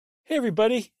Hey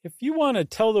everybody, if you want to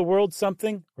tell the world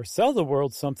something or sell the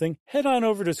world something, head on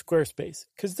over to Squarespace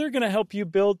because they're going to help you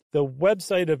build the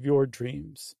website of your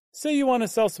dreams. Say you want to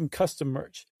sell some custom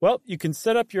merch. Well, you can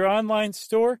set up your online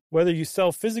store, whether you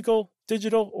sell physical,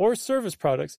 digital, or service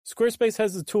products. Squarespace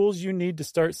has the tools you need to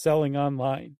start selling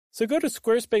online. So go to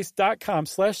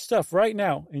squarespace.com/stuff right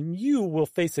now and you will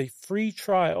face a free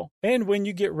trial. And when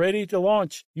you get ready to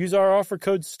launch, use our offer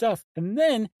code STUFF and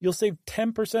then you'll save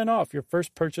 10% off your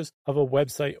first purchase of a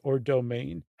website or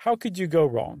domain. How could you go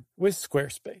wrong with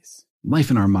Squarespace?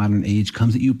 Life in our modern age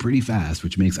comes at you pretty fast,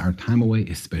 which makes our time away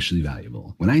especially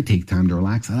valuable. When I take time to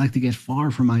relax, I like to get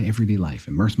far from my everyday life,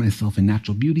 immerse myself in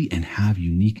natural beauty, and have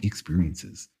unique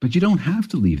experiences. But you don't have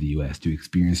to leave the U.S. to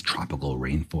experience tropical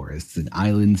rainforests and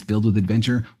islands filled with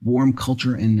adventure, warm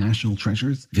culture, and national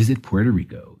treasures. Visit Puerto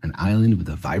Rico, an island with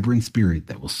a vibrant spirit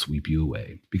that will sweep you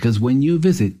away. Because when you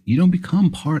visit, you don't become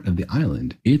part of the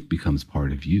island, it becomes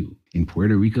part of you. In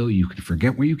Puerto Rico, you can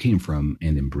forget where you came from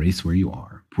and embrace where you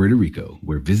are. Puerto Rico,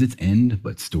 where visits end,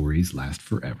 but stories last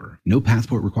forever. No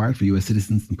passport required for U.S.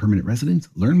 citizens and permanent residents.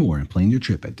 Learn more and plan your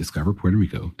trip at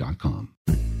discoverpuertorico.com.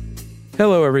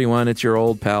 Hello, everyone. It's your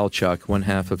old pal, Chuck, one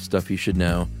half of Stuff You Should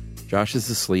Know. Josh is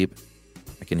asleep.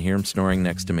 I can hear him snoring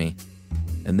next to me.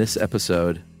 And this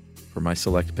episode, for my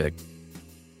select pick,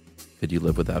 Could You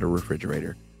Live Without a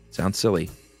Refrigerator? Sounds silly.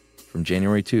 From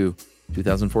January 2,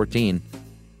 2014.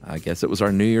 I guess it was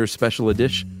our New Year's special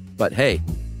edition. But hey,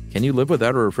 can you live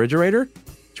without a refrigerator?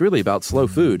 It's really about slow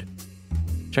food.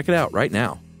 Check it out right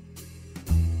now.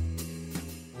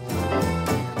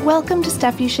 Welcome to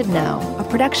Stuff You Should Know, a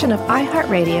production of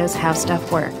iHeartRadio's How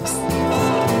Stuff Works.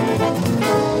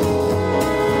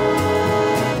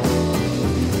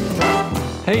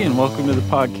 Hey, and welcome to the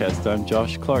podcast. I'm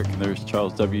Josh Clark, and there's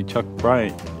Charles W. Chuck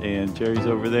Bryant, and Jerry's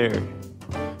over there.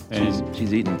 And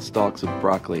She's eating stalks of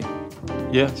broccoli.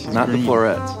 yeah, she's Not green. the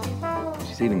florets.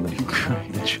 She's eating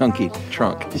the chunky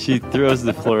trunk. She throws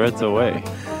the florets away.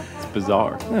 It's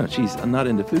bizarre. No, she's not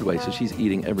into food waste, so she's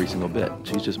eating every single bit.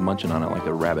 She's just munching on it like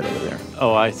a rabbit over there.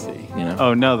 Oh, I see. You know?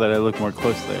 Oh, now that I look more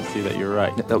closely, I see that you're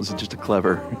right. That was just a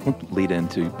clever lead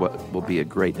into what will be a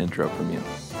great intro from you.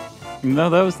 No,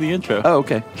 that was the intro. Oh,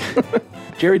 okay.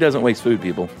 Jerry doesn't waste food,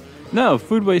 people. No,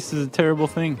 food waste is a terrible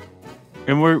thing.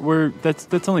 And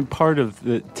that's only part of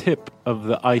the tip of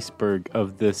the iceberg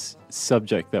of this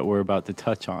subject that we're about to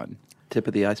touch on. Tip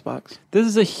of the icebox? This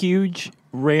is a huge,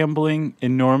 rambling,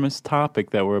 enormous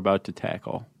topic that we're about to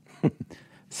tackle.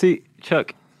 See,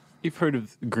 Chuck, you've heard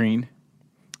of green,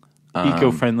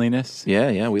 eco-friendliness,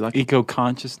 Yeah, we like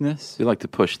eco-consciousness. we like to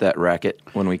push that racket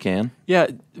when we can. Yeah,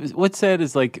 what's sad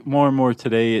is like more and more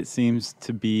today it seems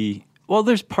to be, well,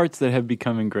 there's parts that have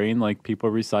become ingrained, like people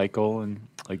recycle, and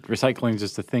like recycling is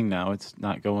just a thing now. It's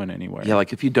not going anywhere. Yeah,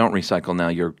 like if you don't recycle now,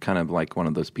 you're kind of like one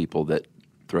of those people that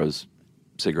throws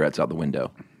cigarettes out the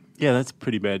window, Yeah, that's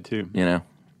pretty bad too. you know?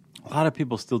 A lot of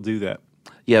people still do that.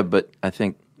 Yeah, but I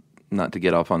think, not to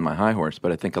get off on my high horse,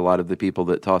 but I think a lot of the people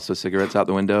that toss the cigarettes out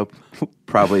the window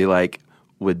probably like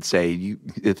would say,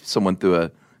 if someone threw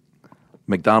a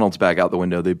McDonald's bag out the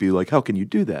window, they'd be like, how can you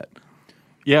do that?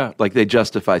 Yeah, Like they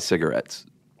justify cigarettes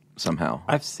somehow.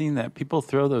 I've seen that. People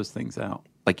throw those things out.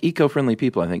 Like eco-friendly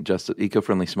people, I think,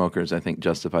 eco-friendly smokers, I think,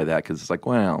 justify that because it's like,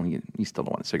 well, you still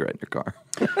don't want a cigarette in your car.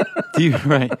 Do you,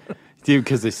 right? Do you,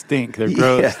 because they stink. They're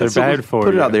gross. Yeah, They're so bad for you.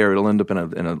 Put it out there. It'll end up in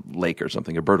a lake or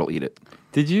something. A bird will eat it.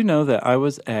 Did you know that I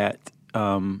was at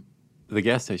the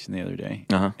gas station the other day,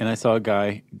 and I saw a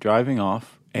guy driving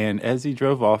off, and as he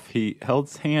drove off, he held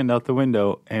his hand out the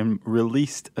window and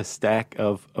released a stack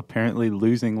of apparently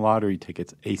losing lottery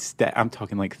tickets. A stack, I'm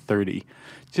talking like 30,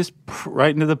 just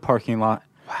right into the parking lot.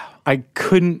 Wow. I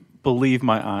couldn't believe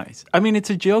my eyes. I mean, it's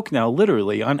a joke now,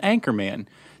 literally, on Anchorman.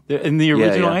 In the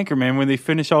original Anchorman, when they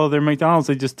finish all of their McDonald's,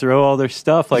 they just throw all their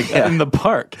stuff like in the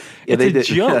park. Yeah, it's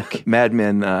a joke. Mad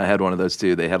Men had one of those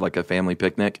too. They had like a family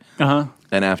picnic.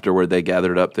 And afterward, they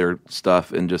gathered up their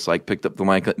stuff and just like picked up the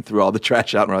mic and threw all the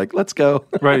trash out and were like, let's go.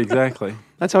 Right, exactly.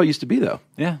 That's how it used to be, though.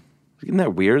 Yeah. Isn't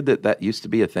that weird that used to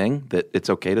be a thing, that it's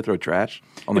okay to throw trash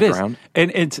on the ground?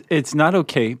 And it's not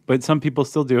okay, but some people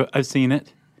still do it. I've seen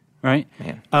it, right?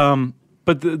 Man.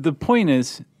 But the point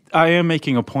is, I am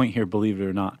making a point here, believe it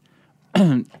or not.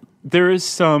 There is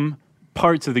some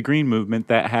parts of the green movement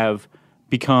that have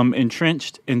become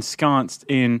entrenched, ensconced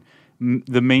in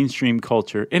the mainstream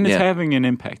culture, and it's having an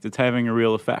impact. It's having a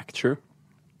real effect. Sure.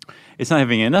 It's not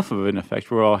having enough of an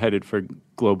effect. We're all headed for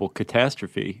global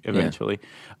catastrophe eventually.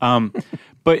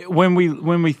 But when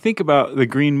we think about the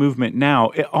green movement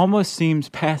now, it almost seems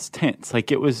past tense.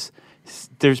 Like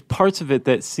there's parts of it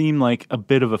that seem like a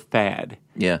bit of a fad.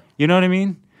 Yeah. You know what I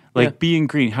mean? Like being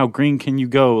green, how green can you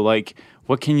go? Like,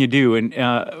 what can you do? And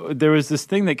there was this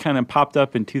thing that kind of popped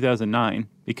up in 2009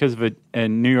 because of a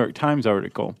New York Times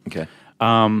article. Okay.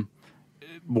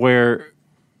 Where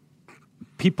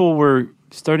people were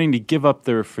starting to give up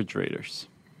their refrigerators.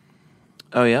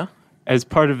 Oh, yeah? As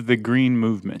part of the green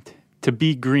movement. To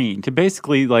be green. To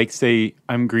basically, like, say,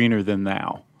 I'm greener than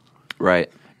thou.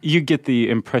 Right. You get the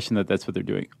impression that that's what they're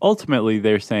doing. Ultimately,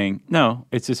 they're saying, no,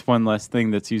 it's just one less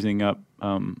thing that's using up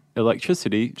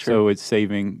electricity, so it's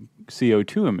saving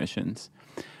CO2 emissions.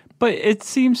 But it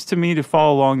seems to me to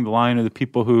fall along the line of the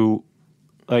people who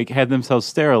like had themselves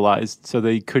sterilized so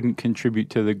they couldn't contribute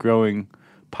to the growing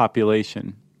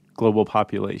population, global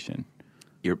population.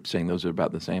 You're saying those are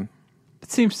about the same?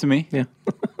 It seems to me. Yeah.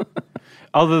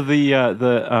 Although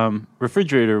the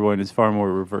refrigerator one is far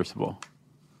more reversible.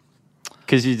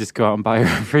 Because you just go out and buy a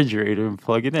refrigerator and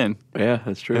plug it in. Yeah,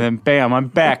 that's true. And then bam, I'm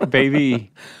back, baby.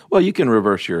 Well, you can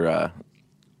reverse your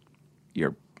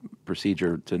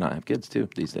procedure to not have kids too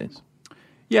these days.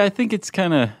 Yeah, I think it's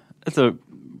that's a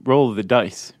roll of the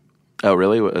dice. Oh,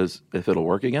 really? If it'll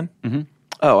work again? Mm-hmm.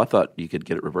 Oh, I thought you could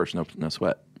get it reversed, no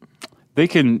sweat. They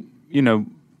can,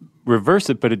 reverse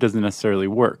it, but it doesn't necessarily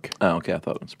work. Oh, okay. I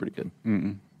thought it was pretty good.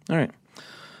 Mm-mm. All right.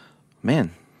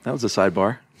 Man, that was a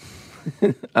sidebar.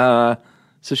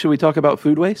 So should we talk about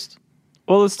food waste?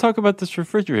 Well, let's talk about this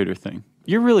refrigerator thing.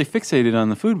 You're really fixated on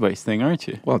the food waste thing, aren't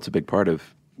you? Well, it's a big part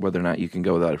of whether or not you can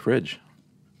go without a fridge.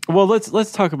 Well,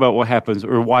 let's talk about what happens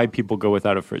or why people go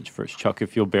without a fridge first, Chuck,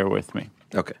 if you'll bear with me.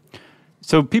 Okay.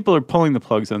 So people are pulling the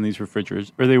plugs on these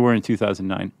refrigerators, or they were in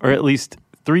 2009, or at least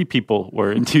 3 people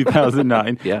were in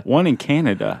 2009. Yeah. One in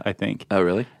Canada, I think. Oh,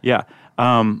 really? Yeah.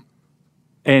 But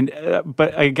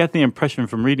I got the impression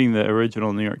from reading the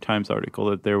original New York Times article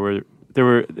that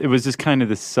it was just kind of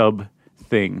the sub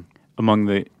thing among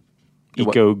the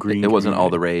eco-green. It wasn't all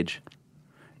the rage.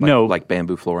 No. Like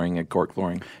bamboo flooring and cork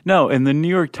flooring. No, and the New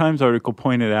York Times article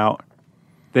pointed out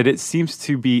that it seems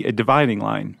to be a dividing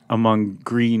line among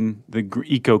the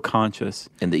eco-conscious.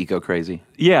 And the eco-crazy.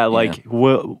 Yeah,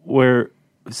 where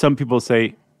some people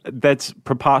say, that's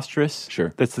preposterous.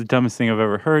 Sure. That's the dumbest thing I've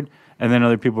ever heard. And then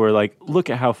other people are like, look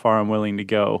at how far I'm willing to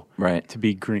go to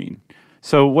be green.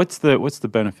 So what's the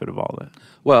benefit of all that?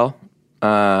 Well,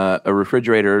 a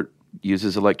refrigerator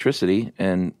uses electricity,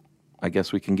 and I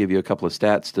guess we can give you a couple of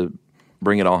stats to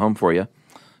bring it all home for you.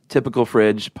 Typical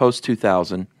fridge,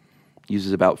 post-2000,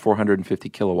 uses about 450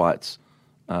 kilowatts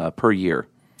per year.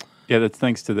 Yeah, that's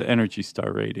thanks to the Energy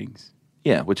Star ratings.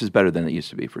 Yeah, which is better than it used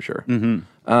to be, for sure.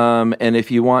 Mm-hmm. And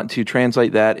if you want to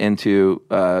translate that into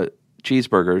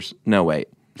cheeseburgers, no, wait,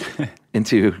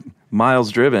 into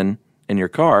miles driven in your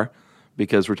car,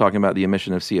 because we're talking about the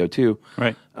emission of CO2,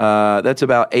 right? That's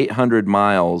about 800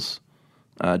 miles,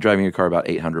 driving your car about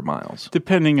 800 miles.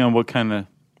 Depending on what kind of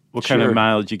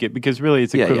mileage you get, because really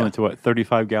it's equivalent to what,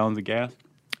 35 gallons of gas?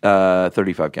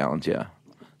 35 gallons, yeah.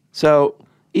 So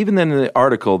even then in the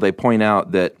article, they point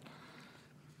out that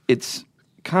it's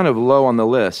kind of low on the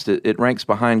list. It ranks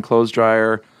behind clothes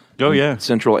dryer,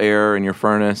 central air, and your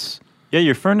furnace. Yeah,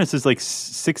 your furnace is like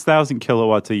 6,000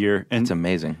 kilowatts a year. And it's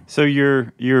amazing. So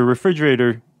your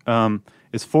refrigerator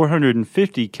is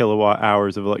 450 kilowatt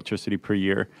hours of electricity per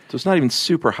year. So it's not even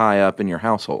super high up in your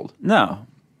household. No,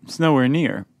 it's nowhere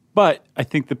near. But I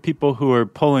think the people who are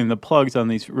pulling the plugs on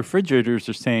these refrigerators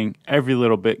are saying every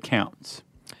little bit counts.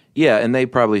 Yeah, and they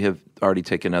probably have already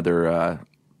taken other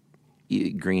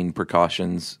green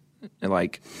precautions.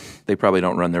 Like, they probably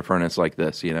don't run their furnace like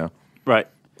this, Right.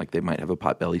 Like they might have a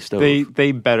potbelly stove.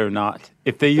 They better not.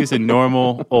 If they use a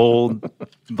normal, old,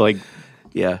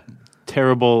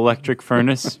 terrible electric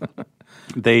furnace,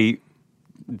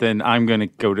 then I'm going to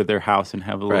go to their house and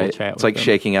have a little chat It's with like them.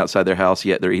 shaking outside their house,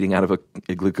 yet they're eating out of a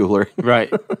igloo cooler.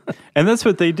 Right. And that's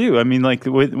what they do. I mean, like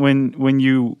when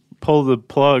you pull the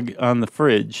plug on the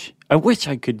fridge, I wish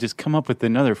I could just come up with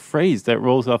another phrase that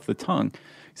rolls off the tongue,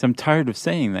 because I'm tired of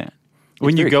saying that.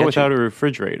 When you go without a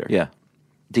refrigerator. Yeah.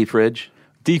 Defridge.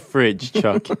 Defridge,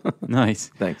 Chuck.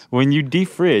 Nice. Thanks. When you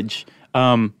defridge,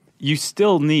 you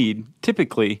still need,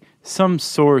 typically, some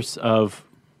source of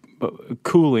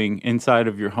cooling inside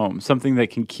of your home, something that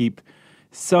can keep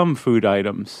some food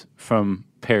items from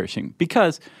perishing.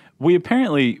 Because we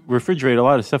apparently refrigerate a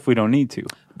lot of stuff we don't need to.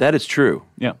 That is true.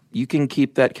 Yeah. You can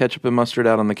keep that ketchup and mustard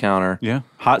out on the counter. Yeah.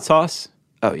 Hot sauce?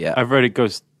 Oh, yeah. I've read it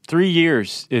goes 3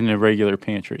 years in a regular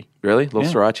pantry. Really?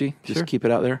 Little sriracha? Sure. Just keep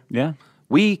it out there? Yeah.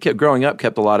 We growing up,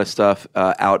 kept a lot of stuff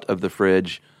out of the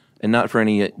fridge, and not for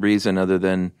any reason other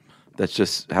than that's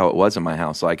just how it was in my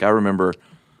house. Like, I remember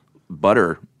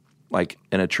butter like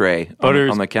in a tray Butter's-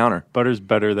 on the counter. Butter's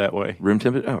better that way. Room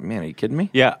temperature. Oh man, are you kidding me?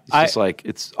 Yeah, It's just like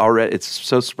it's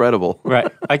so spreadable. Right.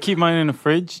 I keep mine in the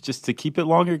fridge just to keep it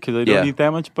longer because I don't Yeah. eat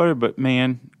that much butter. But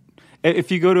man,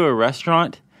 if you go to a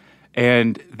restaurant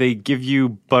and they give you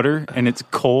butter and it's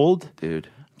cold, Dude.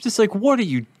 I'm just like, what are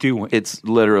you doing? It's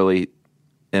literally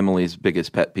Emily's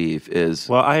biggest pet peeve is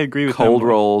Well, I agree with cold Emily.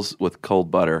 rolls with cold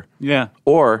butter. Yeah.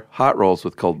 Or hot rolls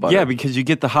with cold butter. Yeah, because you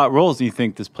get the hot rolls and you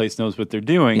think this place knows what they're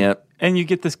doing. Yep. And you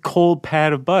get this cold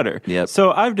pad of butter. Yep.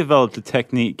 So I've developed a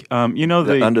technique. The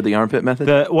under the armpit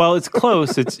method? Well, it's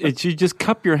close. it's you just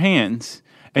cup your hands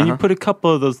and Uh-huh. you put a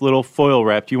couple of those little foil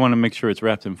wrapped. You want to make sure it's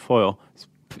wrapped in foil.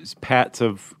 Pats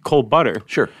of cold butter.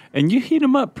 Sure. And you heat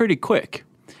them up pretty quick.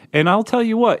 And I'll tell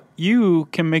you what, you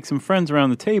can make some friends around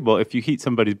the table if you heat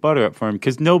somebody's butter up for them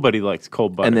because nobody likes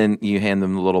cold butter. And then you hand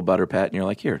them the little butter pat and you're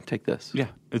like, here, take this. yeah,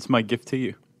 it's my gift to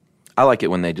you. I like it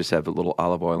when they just have a little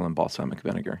olive oil and balsamic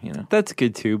vinegar, you know. That's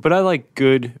good too, but I like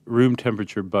good room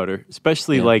temperature butter,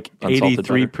 especially Yeah, like unsalted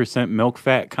 83% milk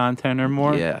fat content or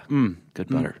more. Yeah. Good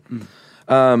butter.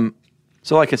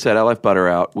 So like I said, I left butter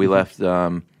out. We left, I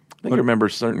think I remember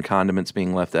certain condiments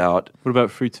being left out. What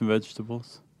about fruits and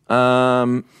vegetables?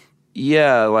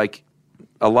 Yeah, like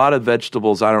a lot of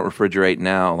vegetables I don't refrigerate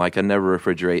now. Like I never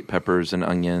refrigerate peppers and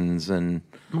onions and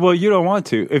Well, you don't want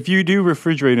to. If you do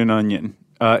refrigerate an onion,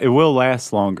 it will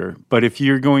last longer. But if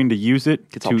you're going to use it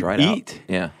it's all to dried eat, out.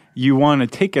 Yeah. you want to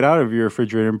take it out of your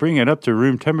refrigerator and bring it up to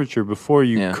room temperature before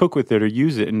you Yeah. cook with it or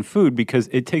use it in food because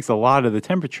it takes a lot of the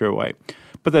temperature away.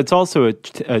 But that's also a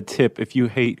tip if you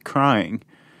hate crying.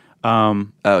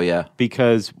 Oh yeah.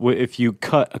 Because if you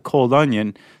cut a cold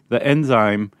onion, the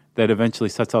enzyme that eventually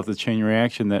sets off the chain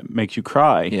reaction that makes you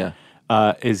cry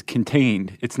is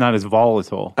contained. It's not as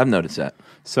volatile. I've noticed that.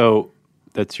 So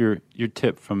that's your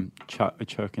tip from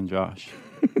Chuck and Josh.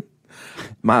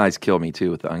 My eyes kill me too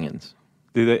with the onions.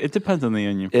 It depends on the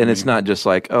onion. for And me. it's not just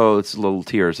like, oh, it's little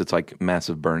tears. It's like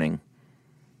massive burning.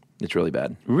 It's really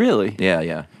bad. Really?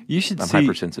 Yeah. You should I'm see.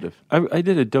 hypersensitive. I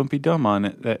did a Don't Be Dumb on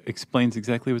it that explains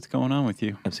exactly what's going on with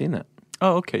you. I've seen that.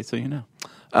 Oh, okay. So you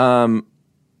know.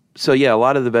 So yeah, a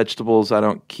lot of the vegetables I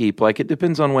don't keep. Like it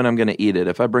depends on when I'm going to eat it.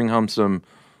 If I bring home some,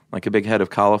 like a big head of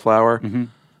cauliflower,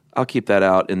 I'll keep that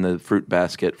out in the fruit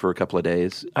basket for a couple of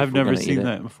days. if I've we're never gonna eat seen it.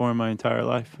 that before in my entire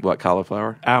life. What,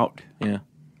 cauliflower? Out. Yeah.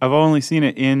 I've only seen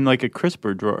it in like a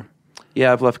crisper drawer.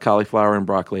 Yeah, I've left cauliflower and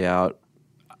broccoli out.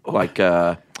 Like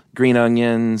green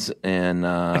onions and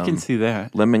I can see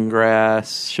that.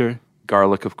 lemongrass. Sure.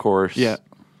 Garlic, of course. Yeah.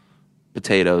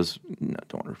 Potatoes. No,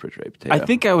 don't want to refrigerate potato. I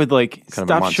think I would like Kind of a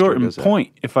stop monster short and does that.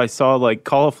 point if I saw like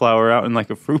cauliflower out in like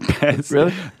a fruit basket.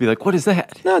 Really? Be like, what is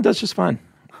that? No, that's just fine.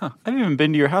 Huh. I haven't even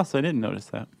been to your house. I didn't notice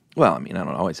that. Well, I mean, I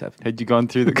don't always have. Had you gone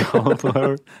through the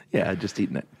cauliflower? Yeah, I've just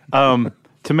eaten it.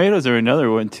 Tomatoes are another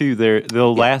one too.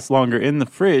 They'll last longer in the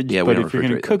fridge. Yeah, we but don't if you're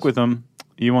going to refrigerate cook those. with them,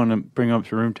 you want to bring them up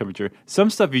to room temperature. Some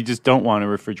stuff you just don't want to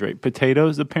refrigerate.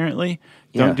 Potatoes apparently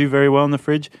Yeah. don't do very well in the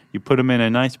fridge. You put them in a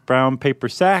nice brown paper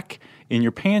sack in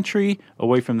your pantry,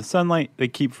 away from the sunlight. They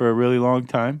keep for a really long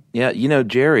time. Yeah, you know,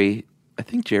 Jerry, I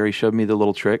think Jerry showed me the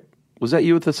little trick. Was that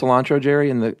you with the cilantro, Jerry?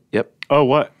 Yep. Oh,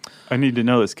 what? I need to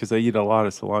know this because I eat a lot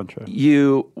of cilantro.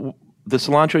 The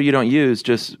cilantro you don't use,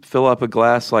 just fill up a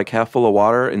glass like half full of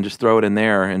water and just throw it in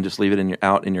there and just leave it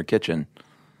out in your kitchen.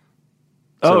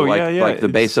 So Oh, like, yeah. like the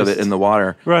It's base of it just- in the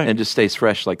water. Right. And just stays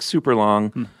fresh like super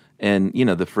long. And, you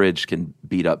know, the fridge can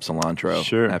beat up cilantro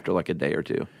Sure. after like a day or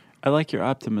two. I like your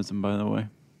optimism, by the way.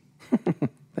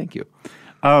 Thank you.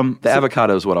 The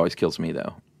avocado is what always kills me,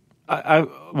 though.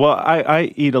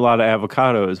 I eat a lot of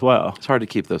avocado as well. It's hard to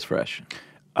keep those fresh.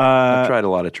 I've tried a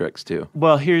lot of tricks, too.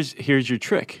 Well, here's your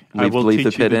trick. I will leave teach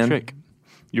the you pit the in? trick.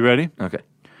 You ready? Okay.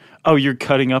 Oh, you're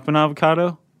cutting up an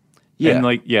avocado? Yeah.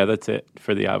 And that's it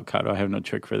for the avocado. I have no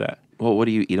trick for that. Well, what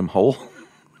do you eat them whole?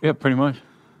 Yeah, pretty much.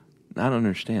 I don't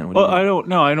understand. What Well, do you I don't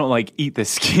know. I don't like eat the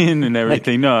skin and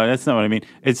everything. No, that's not what I mean.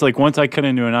 It's like once I cut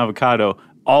into an avocado,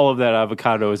 all of that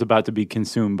avocado is about to be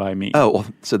consumed by me. Oh, well,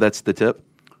 so that's the tip?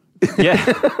 Yeah.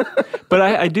 But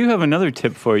I do have another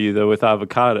tip for you, though, with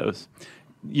avocados.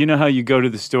 You know how you go to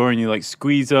the store and you like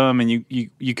squeeze them and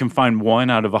you can find one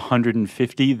out of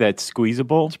 150 that's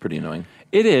squeezable? It's pretty annoying.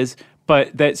 It is.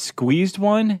 But that squeezed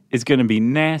one is going to be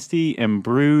nasty and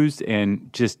bruised and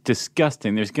just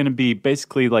disgusting. There's going to be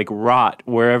basically like rot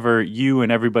wherever you and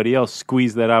everybody else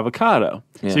squeeze that avocado.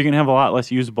 Yeah. So you're going to have a lot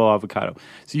less usable avocado.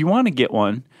 So you want to get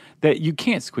one that you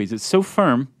can't squeeze. It's so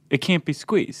firm, it can't be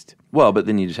squeezed. Well, but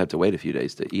then you just have to wait a few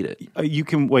days to eat it. You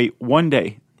can wait one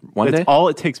day. One That's day? all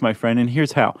it takes, my friend. And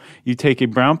here's how. You take a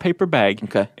brown paper bag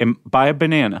Okay. and buy a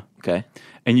banana. Okay.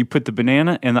 And you put the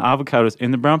banana and the avocados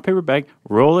in the brown paper bag,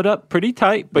 roll it up pretty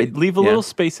tight, but leave a little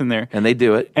space in there. And they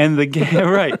do it. And they get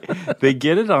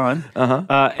it on.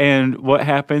 And what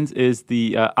happens is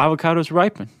the avocados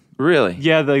ripen. Really?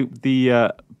 Yeah,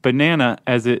 the banana,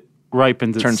 as it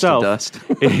ripens turns itself, to dust.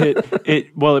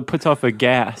 it puts off a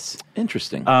gas.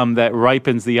 Interesting. That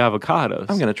ripens the avocados.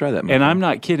 I'm going to try that. And I'm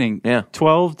not kidding. Yeah.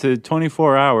 12 to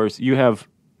 24 hours, you have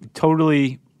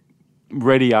totally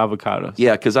ready avocados.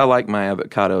 Yeah, because I like my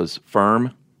avocados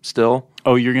firm still.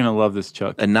 Oh, you're going to love this,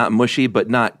 Chuck. And not mushy, but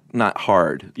not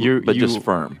hard, but just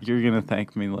firm. You're going to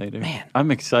thank me later. Man. I'm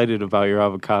excited about your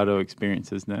avocado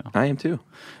experiences now. I am too.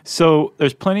 So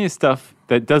there's plenty of stuff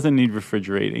that doesn't need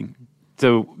refrigerating.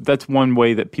 So that's one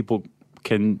way that people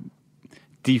can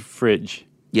defridge.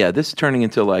 Yeah, this is turning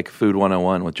into like Food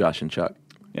 101 with Josh and Chuck.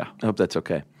 Yeah. I hope that's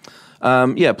okay.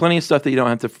 Plenty of stuff that you don't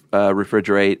have to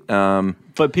refrigerate.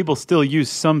 But people still use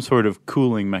some sort of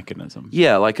cooling mechanism.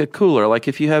 Yeah, like a cooler. Like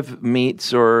if you have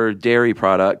meats or dairy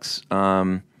products,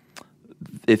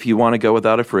 if you want to go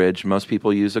without a fridge, most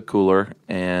people use a cooler.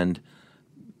 And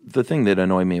the thing that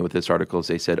annoyed me with this article is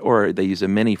they said, or they use a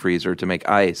mini freezer to make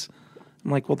ice. I'm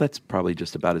like, well, that's probably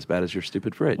just about as bad as your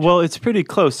stupid fridge. Well, it's pretty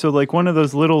close. So like one of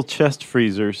those little chest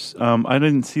freezers, I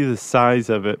didn't see the size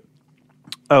of it.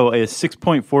 Oh, a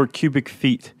 6.4 cubic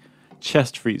feet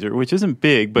chest freezer, which isn't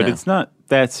big, but it's not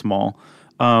that small.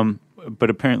 But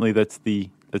apparently that's the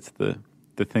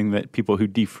thing that people who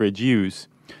defridge use.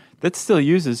 That still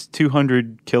uses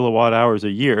 200 kilowatt hours a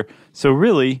year. So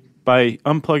really, by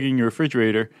unplugging your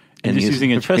refrigerator and just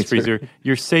using a chest freezer,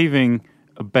 you're saving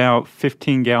about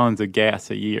 15 gallons of gas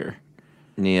a year.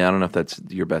 Yeah, I don't know if that's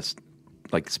your best.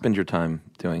 Like, spend your time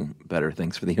doing better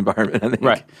things for the environment, I think.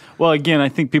 Right. Well, again, I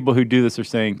think people who do this are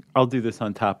saying, I'll do this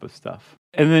on top of stuff.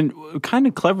 And then kind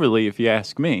of cleverly, if you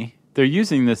ask me, they're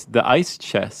using the ice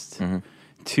chest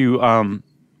to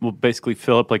basically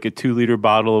fill up like a 2-liter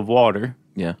bottle of water,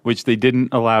 which they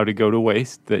didn't allow to go to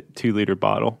waste, that 2-liter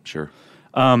bottle. Sure.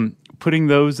 Putting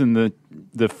those in the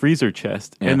freezer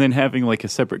chest and then having like a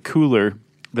separate cooler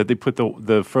that they put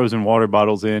the frozen water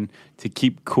bottles in to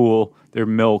keep cool their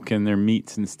milk and their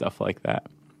meats and stuff like that.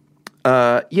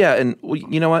 And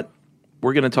you know what?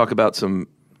 We're going to talk about some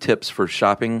tips for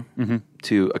shopping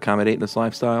to accommodate this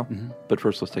lifestyle. But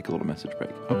first, let's take a little message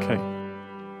break. Okay.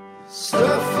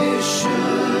 Stuff you should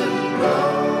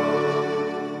know.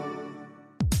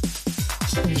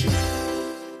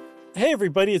 Hey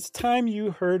everybody, it's time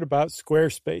you heard about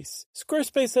Squarespace.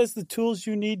 Squarespace has the tools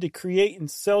you need to create and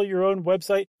sell your own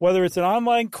website. Whether it's an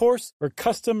online course or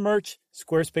custom merch,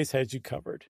 Squarespace has you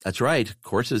covered. That's right.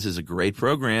 Courses is a great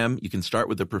program. You can start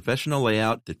with a professional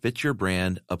layout that fits your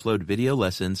brand, upload video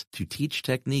lessons to teach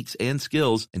techniques and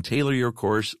skills, and tailor your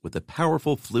course with a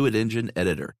powerful Fluid Engine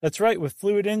editor. That's right. With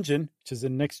Fluid Engine, which is a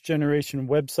next-generation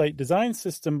website design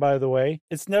system, by the way,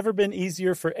 it's never been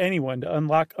easier for anyone to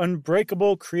unlock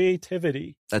unbreakable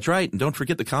creativity. That's right. And don't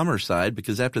forget the commerce side,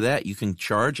 because after that, you can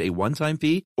charge a one-time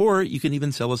fee, or you can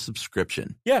even sell a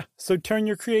subscription. Yeah, so turn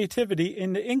your creativity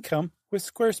into income with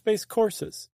Squarespace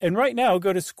courses. And right now,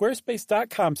 go to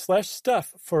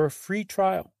squarespace.com/stuff for a free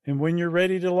trial. And when you're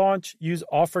ready to launch, use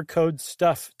offer code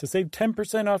STUFF to save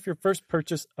 10% off your first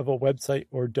purchase of a website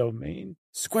or domain.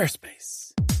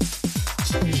 Squarespace.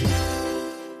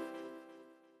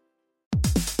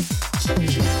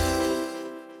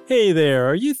 Hey there,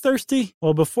 are you thirsty?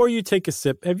 Well, before you take a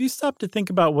sip, have you stopped to think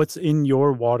about what's in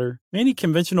your water? Many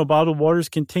conventional bottled waters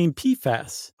contain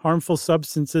PFAS, harmful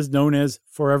substances known as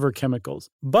forever chemicals.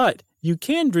 But you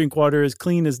can drink water as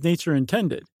clean as nature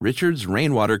intended. Richard's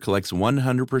Rainwater collects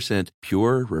 100%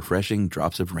 pure, refreshing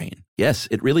drops of rain. Yes,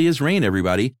 it really is rain,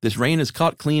 everybody. This rain is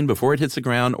caught clean before it hits the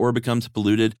ground or becomes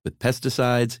polluted with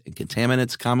pesticides and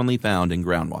contaminants commonly found in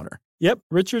groundwater. Yep,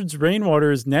 Richard's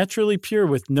Rainwater is naturally pure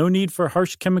with no need for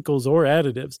harsh chemicals or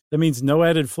additives. That means no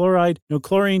added fluoride, no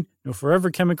chlorine, no forever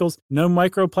chemicals, no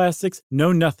microplastics,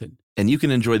 no nothing. And you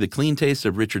can enjoy the clean taste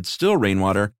of Richard's still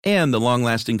rainwater and the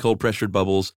long-lasting cold-pressured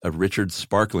bubbles of Richard's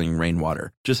sparkling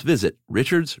rainwater. Just visit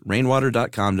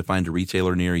richardsrainwater.com to find a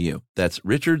retailer near you. That's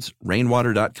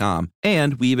richardsrainwater.com.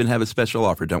 And we even have a special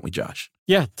offer, don't we, Josh?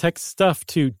 Yeah, text STUFF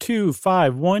to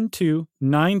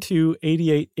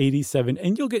 2512928887,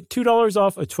 and you'll get $2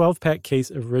 off a 12-pack case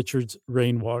of Richard's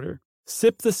Rainwater.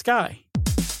 Sip the sky.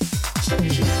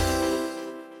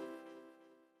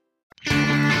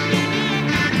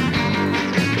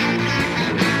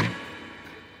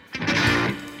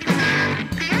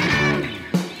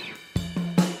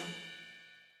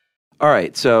 All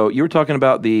right, so you were talking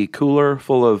about the cooler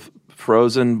full of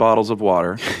frozen bottles of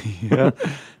water. Yeah.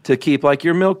 to keep like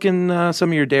your milk and some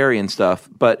of your dairy and stuff.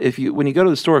 But when you go to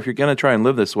the store, if you're going to try and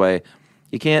live this way,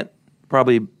 you can't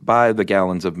probably buy the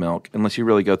gallons of milk unless you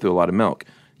really go through a lot of milk.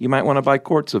 You might want to buy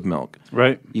quarts of milk.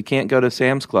 Right. You can't go to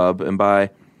Sam's Club and buy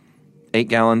 8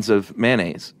 gallons of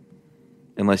mayonnaise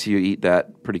unless you eat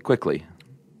that pretty quickly.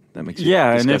 That makes you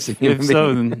and disgusting if human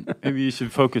so, being. then maybe you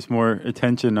should focus more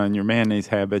attention on your mayonnaise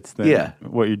habits than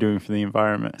what you're doing for the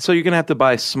environment. So you're going to have to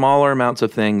buy smaller amounts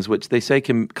of things, which they say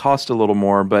can cost a little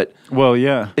more. But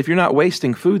if you're not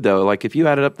wasting food, though, like if you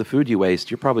added up the food you waste,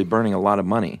 you're probably burning a lot of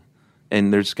money.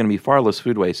 And there's going to be far less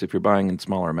food waste if you're buying in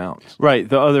smaller amounts. Right.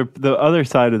 The other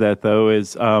side of that, though,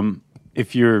 is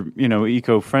if you're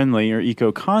eco-friendly or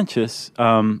eco-conscious,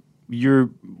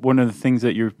 one of the things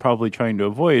that you're probably trying to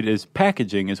avoid is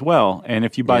packaging as well. And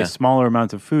if you buy smaller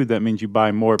amounts of food, that means you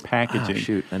buy more packaging. Oh,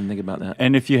 shoot, I didn't think about that.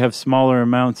 And if you have smaller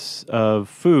amounts of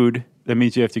food, that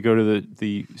means you have to go to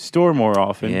the store more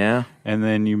often. Yeah. And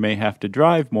then you may have to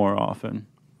drive more often.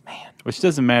 Man. Which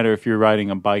doesn't matter if you're riding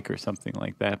a bike or something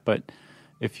like that. But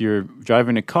if you're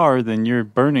driving a car, then you're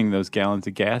burning those gallons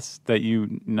of gas that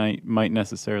you might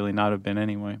necessarily not have been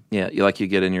anyway. Yeah, you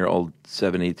get in your old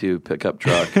 72 pickup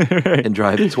truck and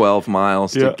drive 12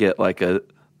 miles to get like a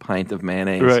pint of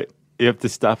mayonnaise. Right. You have to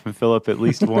stop and fill up at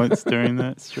least once during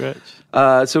that stretch.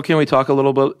 So can we talk a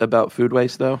little bit about food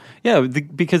waste, though? Yeah,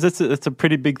 because it's a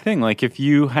pretty big thing. Like if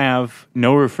you have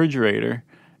no refrigerator,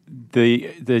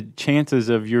 the chances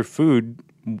of your food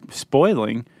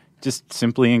spoiling just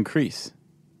simply increase.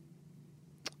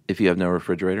 If you have no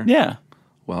refrigerator? Yeah.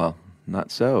 Well, not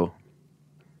so.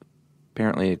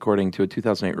 Apparently, according to a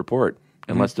 2008 report,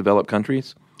 in less developed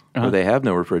countries where they have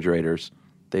no refrigerators,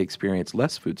 they experience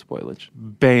less food spoilage.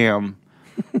 Bam.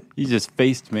 You just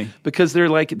faced me. Because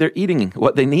they're eating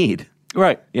what they need.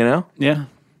 Right. You know? Yeah.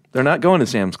 They're not going to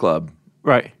Sam's Club.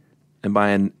 Right. And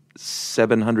buying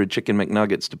 700 chicken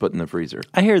McNuggets to put in the freezer.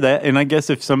 I hear that, and I guess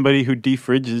if somebody who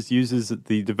defridges uses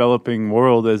the developing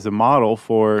world as a model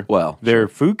for their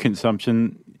food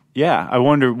consumption, I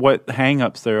wonder what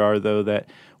hang-ups there are, though, that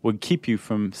would keep you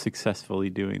from successfully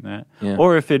doing that. Yeah.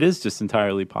 Or if it is just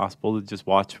entirely possible to just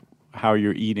watch how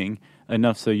you're eating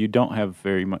enough so you don't have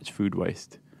very much food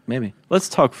waste. Maybe. Let's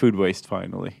talk food waste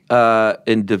finally.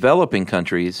 In developing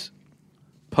countries,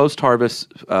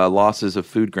 post-harvest losses of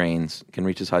food grains can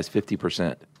reach as high as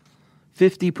 50%.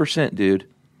 50%, dude,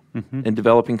 in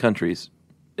developing countries.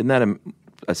 Isn't that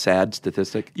a sad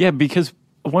statistic? Yeah, because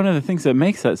one of the things that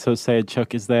makes that so sad,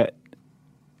 Chuck, is that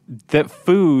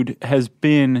food has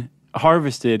been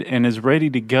harvested and is ready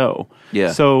to go.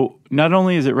 Yeah. So not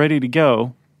only is it ready to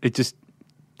go, it just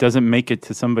doesn't make it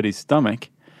to somebody's stomach.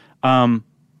 All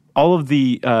of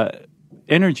the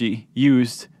energy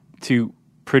used to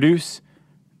produce,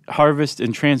 harvest,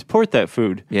 and transport that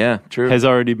food has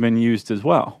already been used as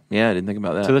well. Yeah, I didn't think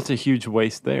about that. So that's a huge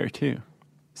waste there, too.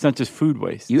 It's not just food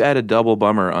waste. You add a double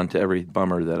bummer onto every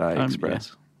bummer that I express.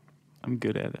 Yeah. I'm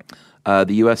good at it.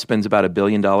 The U.S. spends about $1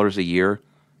 billion a year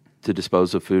to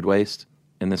dispose of food waste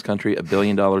in this country, $1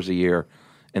 billion a year.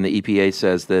 And the EPA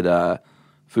says that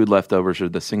food leftovers are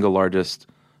the single largest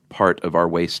part of our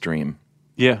waste stream.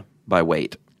 Yeah. By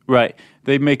weight. Right.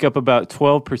 They make up about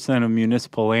 12% of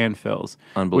municipal landfills,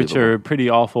 which are a pretty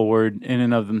awful word in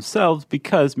and of themselves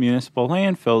because municipal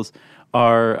landfills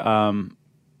are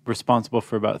responsible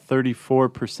for about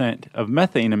 34% of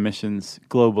methane emissions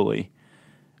globally,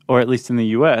 or at least in the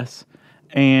U.S.,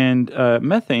 and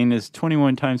methane is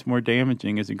 21 times more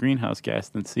damaging as a greenhouse gas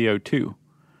than CO2.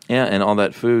 Yeah, and all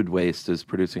that food waste is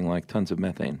producing like tons of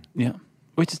methane. Yeah,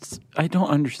 which I don't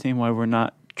understand why we're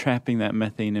not trapping that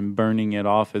methane and burning it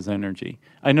off as energy.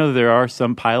 I know there are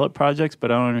some pilot projects,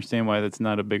 but I don't understand why that's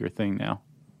not a bigger thing now.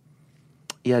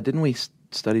 Yeah, didn't we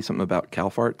study something about cow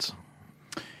farts?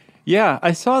 Yeah,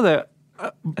 I saw that.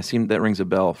 That rings a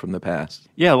bell from the past.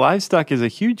 Yeah, livestock is a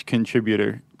huge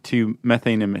contributor to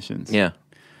methane emissions. Yeah.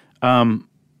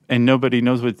 And nobody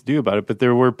knows what to do about it, but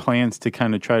there were plans to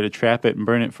kind of try to trap it and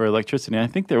burn it for electricity. And I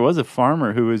think there was a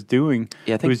farmer who was who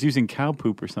was using cow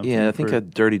poop or something. Yeah, I think a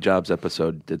Dirty Jobs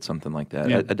episode did something like that.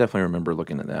 Yeah. I definitely remember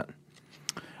looking at that.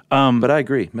 But I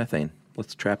agree, methane.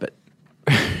 Let's trap it.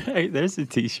 Hey, there's a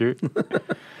T-shirt.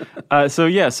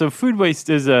 So food waste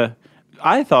is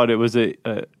I thought it was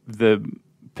the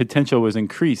potential was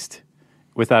increased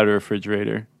without a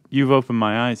refrigerator. You've opened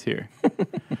my eyes here.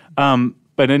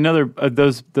 But another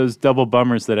those double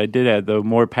bummers that I did add, though,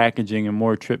 more packaging and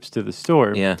more trips to the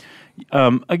store. Yeah.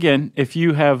 Again, if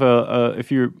you have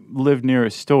if you live near a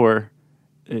store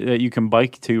that you can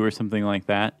bike to or something like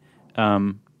that,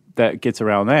 that gets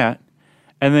around that.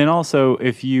 And then also,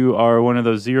 if you are one of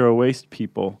those zero waste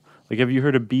people, like have you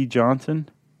heard of B. Johnson?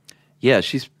 Yeah,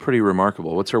 she's pretty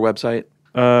remarkable. What's her website?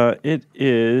 It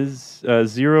is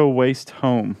Zero Waste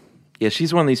Home. Yeah,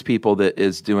 she's one of these people that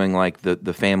is doing like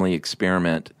the family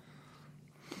experiment.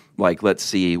 Like, let's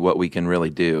see what we can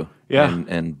really do. Yeah.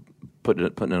 And putting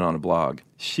it on a blog.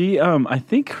 She, I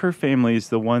think her family is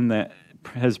the one that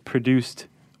has produced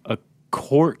a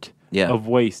quart of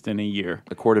waste in a year.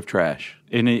 A quart of trash.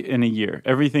 In a year.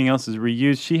 Everything else is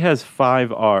reused. She has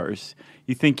 5 R's.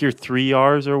 You think your 3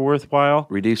 R's are worthwhile?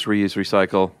 Reduce, reuse,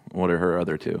 recycle. What are her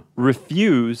other 2?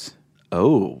 Refuse.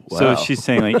 Oh, wow. So she's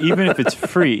saying, like, even if it's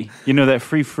free, you know that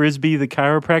free Frisbee the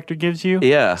chiropractor gives you?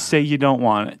 Yeah. Say you don't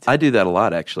want it. I do that a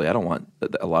lot, actually. I don't want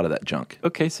a lot of that junk.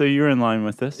 Okay, so you're in line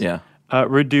with this. Yeah.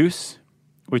 Reduce,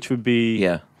 which would be,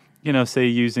 you know, say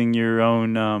using your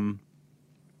own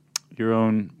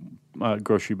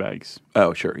grocery bags.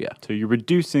 Oh, sure, yeah. So you're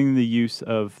reducing the use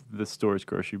of the store's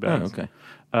grocery bags. Oh, okay.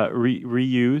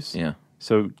 Reuse. Yeah.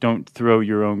 So don't throw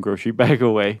your own grocery bag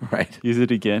away. Right. Use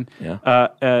it again.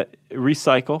 Yeah.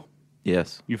 Recycle.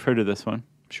 Yes. You've heard of this one.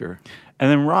 Sure. And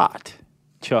then rot.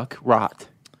 Chuck, rot.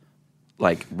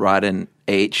 Like rot in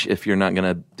H if you're not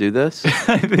going to do this?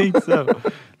 I think so.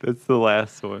 That's the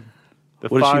last one.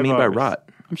 What does she mean by rot?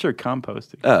 I'm sure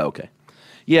composting. Oh, okay.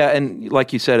 Yeah, and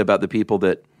like you said about the people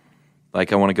that,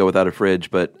 like, I want to go without a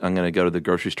fridge, but I'm going to go to the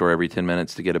grocery store every 10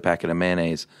 minutes to get a packet of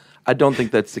mayonnaise. I don't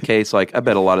think that's the case. Like, I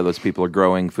bet a lot of those people are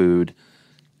growing food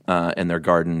in their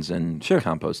gardens and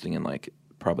composting and, like,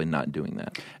 probably not doing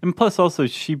that. And plus also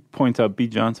she points out, B.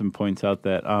 Johnson points out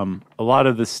that a lot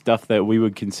of the stuff that we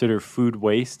would consider food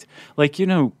waste, like, you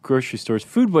know, grocery stores,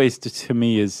 food waste to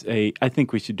me is I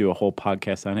think we should do a whole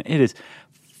podcast on it. It is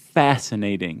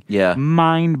fascinating. Yeah.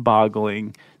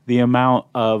 Mind-boggling the amount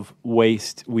of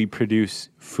waste we produce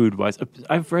food-wise.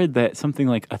 I've read that something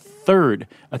like a third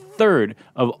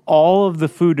of all of the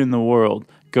food in the world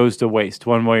goes to waste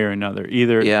one way or another.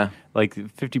 Either like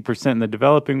 50% in the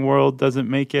developing world doesn't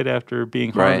make it after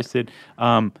being harvested.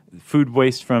 Food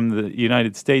waste from the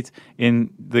United States.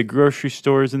 In the grocery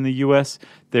stores in the U.S.,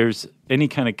 there's any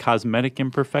kind of cosmetic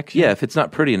imperfection. Yeah, if it's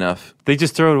not pretty enough, they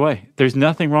just throw it away. There's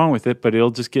nothing wrong with it, but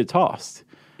it'll just get tossed.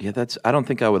 Yeah, I don't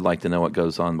think I would like to know what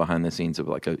goes on behind the scenes of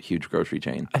like a huge grocery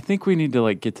chain. I think we need to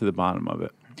like get to the bottom of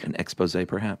it. An expose,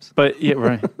 perhaps. But yeah,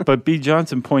 right. But B.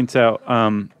 Johnson points out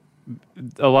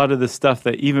a lot of the stuff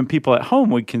that even people at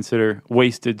home would consider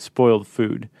wasted, spoiled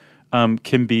food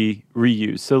can be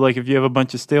reused. So like if you have a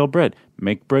bunch of stale bread,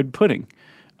 make bread pudding.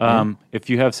 If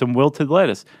you have some wilted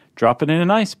lettuce, drop it in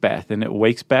an ice bath and it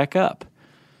wakes back up.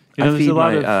 You know, I feed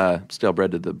my stale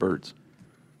bread to the birds.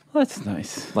 Well, that's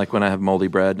nice. Like when I have moldy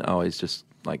bread, I always just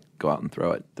like go out and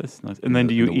throw it. That's nice. And then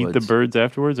do you eat the birds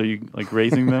afterwards? Are you like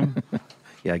raising them?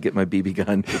 Yeah, I get my BB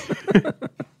gun.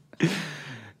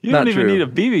 You don't even need a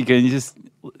BB gun. You just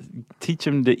teach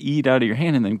them to eat out of your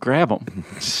hand and then grab them.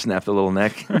 Snap the little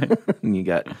neck. And you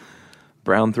got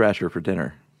brown thrasher for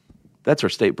dinner. That's our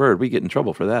state bird. We get in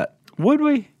trouble for that. Would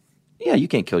we? Yeah, you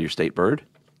can't kill your state bird.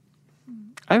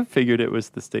 I figured it was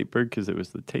the state bird because it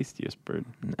was the tastiest bird.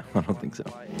 No, I don't think so.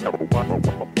 Stuff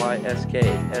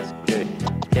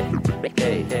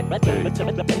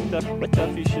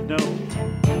you should know.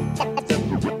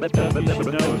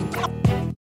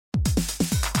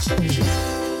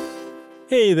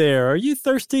 Hey there, are you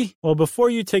thirsty? Well, before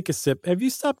you take a sip, have you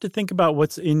stopped to think about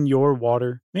what's in your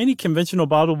water? Many conventional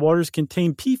bottled waters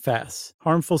contain PFAS,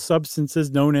 harmful substances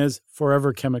known as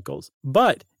forever chemicals.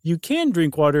 But you can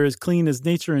drink water as clean as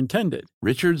nature intended.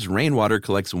 Richard's Rainwater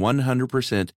collects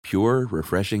 100% pure,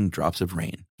 refreshing drops of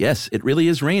rain. Yes, it really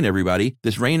is rain, everybody.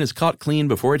 This rain is caught clean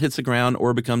before it hits the ground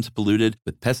or becomes polluted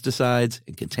with pesticides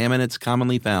and contaminants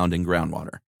commonly found in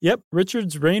groundwater. Yep,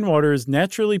 Richard's Rainwater is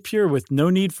naturally pure with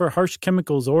no need for harsh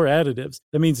chemicals or additives.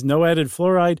 That means no added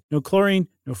fluoride, no chlorine,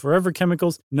 no forever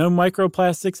chemicals, no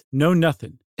microplastics, no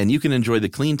nothing. And you can enjoy the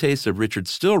clean taste of Richard's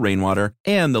still rainwater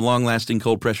and the long-lasting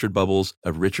cold-pressured bubbles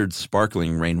of Richard's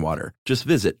sparkling rainwater. Just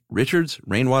visit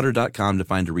richardsrainwater.com to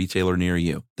find a retailer near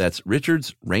you. That's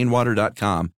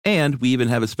richardsrainwater.com. And we even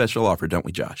have a special offer, don't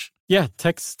we, Josh? Yeah,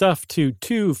 text stuff to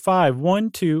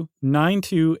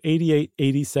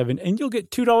 2512928887 and you'll get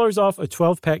 $2 off a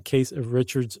 12-pack case of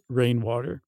Richard's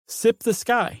Rainwater. Sip the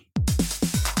sky.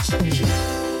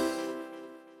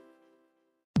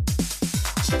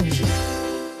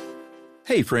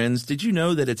 Hey friends, did you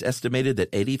know that it's estimated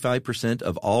that 85%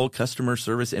 of all customer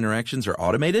service interactions are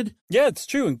automated? Yeah, it's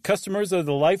true, and customers are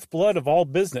the lifeblood of all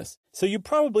business. So you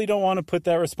probably don't want to put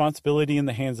that responsibility in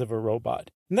the hands of a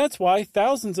robot. And that's why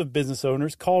thousands of business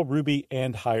owners call Ruby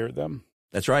and hire them.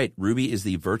 That's right. Ruby is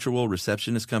the virtual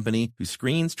receptionist company who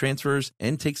screens, transfers,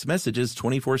 and takes messages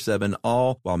 24/7,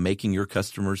 all while making your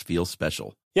customers feel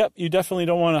special. Yep, you definitely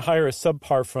don't want to hire a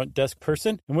subpar front desk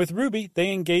person. And with Ruby,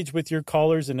 they engage with your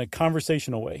callers in a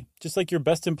conversational way, just like your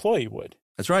best employee would.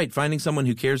 That's right. Finding someone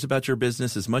who cares about your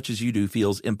business as much as you do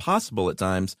feels impossible at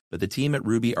times, but the team at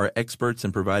Ruby are experts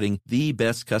in providing the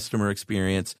best customer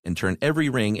experience and turn every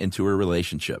ring into a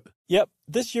relationship. Yep,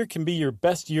 this year can be your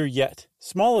best year yet.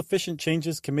 Small, efficient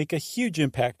changes can make a huge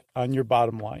impact on your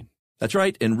bottom line. That's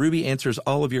right, and Ruby answers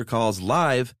all of your calls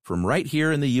live from right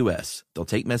here in the U.S. They'll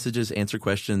take messages, answer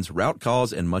questions, route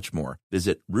calls, and much more.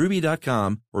 Visit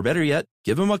Ruby.com, or better yet,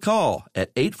 give them a call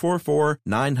at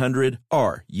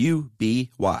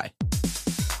 844-900-RUBY.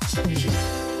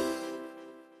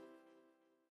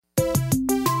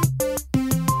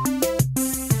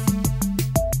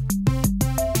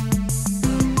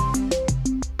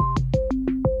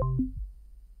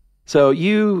 So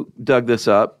you dug this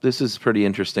up. This is pretty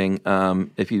interesting.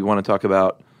 If you want to talk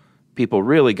about people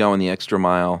really going the extra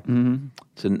mile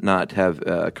to not have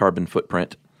a carbon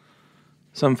footprint,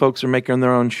 some folks are making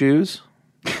their own shoes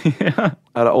out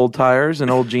of old tires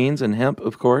and old jeans and hemp,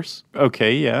 of course.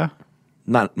 Okay, yeah.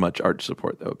 Not much arch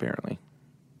support, though, apparently.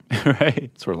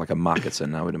 Right. Sort of like a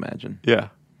moccasin, I would imagine. Yeah.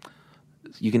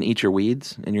 You can eat your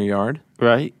weeds in your yard.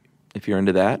 Right. If you're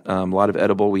into that. A lot of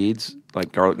edible weeds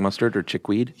like garlic mustard or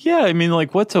chickweed. Yeah, I mean,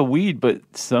 like, what's a weed but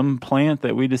some plant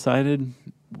that we decided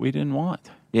we didn't want?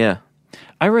 Yeah.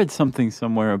 I read something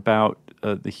somewhere about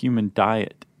the human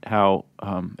diet, how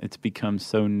it's become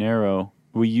so narrow.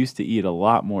 We used to eat a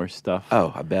lot more stuff.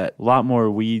 Oh, I bet. A lot more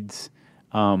weeds.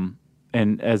 And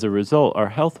as a result, our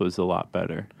health was a lot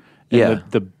better. And Yeah.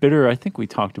 The bitter, I think we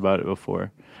talked about it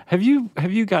before. Have you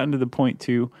gotten to the point,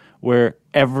 too, where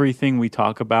everything we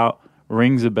talk about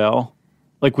rings a bell?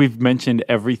 Like, we've mentioned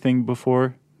everything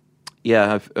before.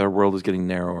 Yeah, our world is getting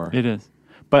narrower. It is.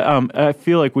 But I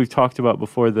feel like we've talked about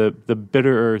before, the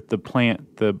bitterer the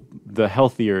plant, the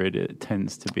healthier it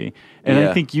tends to be. And Yeah.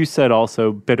 I think you said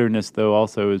also bitterness, though,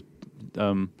 also is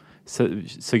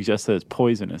suggests that it's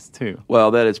poisonous, too.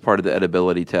 Well, that is part of the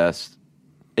edibility test.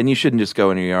 And you shouldn't just go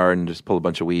in your yard and just pull a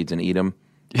bunch of weeds and eat them.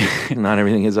 Not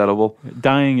everything is edible.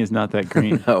 Dying is not that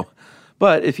green. No.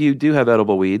 But if you do have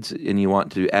edible weeds and you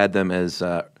want to add them as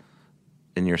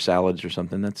in your salads or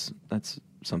something, that's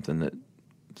something that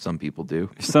some people do.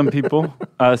 Some people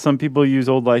use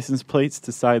old license plates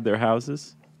to side their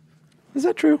houses. Is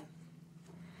that true?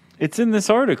 It's in this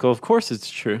article. Of course it's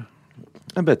true.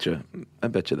 I bet you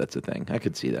that's a thing. I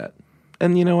could see that.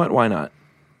 And you know what? Why not?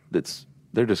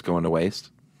 They're just going to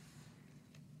waste.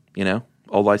 You know?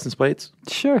 Old license plates.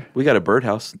 Sure. We got a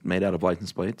birdhouse made out of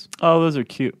license plates. Oh, those are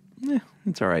cute. Yeah,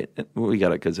 it's all right. We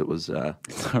got it because it was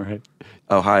It's all right.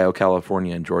 Ohio,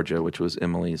 California, and Georgia, which was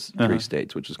Emily's 3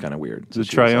 states, which was kind of weird. The she was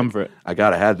like, triumvirate. I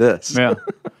got to have this. Yeah.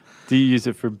 Do you use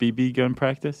it for BB gun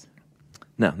practice?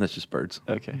 No, that's just birds.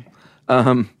 Okay.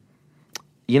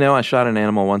 You know, I shot an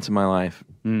animal once in my life,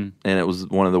 and it was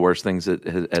one of the worst things that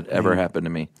had ever happened to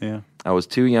me. Yeah. I was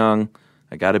too young.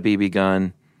 I got a BB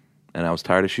gun, and I was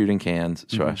tired of shooting cans,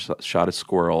 so I shot a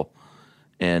squirrel,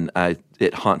 and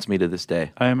it haunts me to this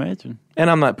day. I imagine. And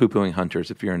I'm not poo-pooing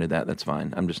hunters. If you're into that, that's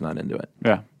fine. I'm just not into it.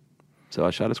 Yeah. So I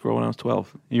shot a squirrel when I was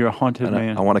 12. You're a haunted And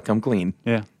man. I want to come clean.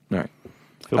 Yeah. All right.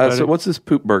 Feel better? So what's this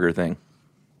poop burger thing?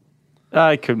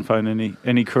 I couldn't find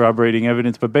any corroborating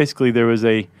evidence, but basically there was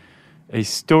a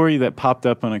story that popped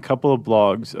up on a couple of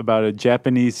blogs about a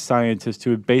Japanese scientist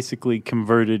who had basically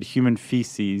converted human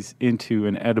feces into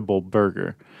an edible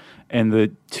burger. And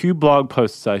the 2 blog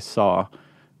posts I saw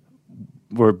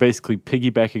were basically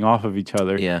piggybacking off of each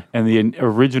other. Yeah. And the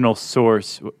original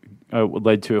source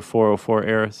led to a 404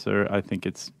 error. So I think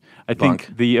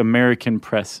the American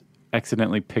press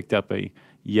accidentally picked up a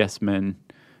Yes Men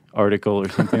article or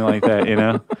something like that, you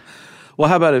know? Well,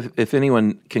 how about if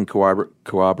anyone can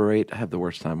corroborate? I have the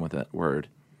worst time with that word.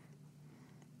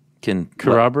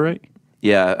 Corroborate?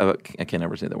 Yeah, I can't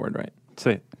ever say that word right.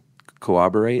 Say it.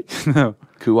 Corroborate? No.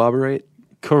 Corroborate?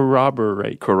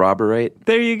 Corroborate. Corroborate?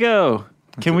 There you go.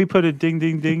 Can we put a ding,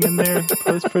 ding, ding in there,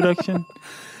 post-production?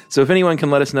 So if anyone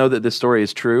can let us know that this story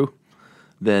is true,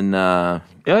 then...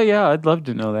 Yeah, I'd love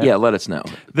to know that. Yeah, let us know.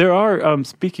 There are,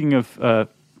 speaking of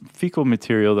fecal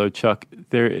material, though, Chuck,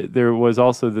 there was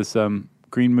also this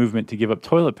green movement to give up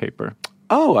toilet paper.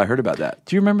 Oh, I heard about that.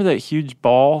 Do you remember that huge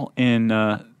ball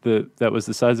that was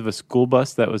the size of a school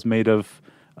bus that was made of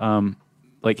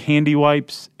like handy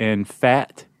wipes and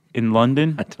fat in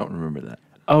London? I don't remember that.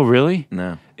 Oh, really?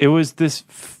 No. It was this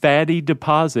fatty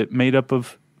deposit made up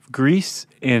of grease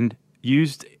and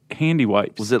used handy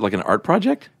wipes. Was it like an art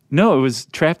project? No, it was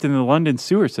trapped in the London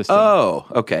sewer system. Oh,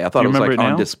 okay. I thought it was like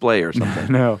on now? display or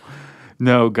something.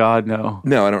 No, God, no.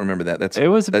 No, I don't remember that.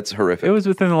 That's horrific. It was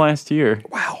within the last year.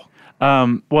 Wow.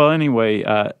 Well, anyway,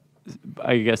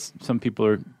 I guess some people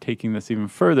are taking this even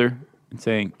further and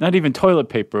saying, not even toilet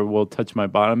paper will touch my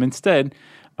bottom. Instead,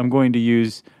 I'm going to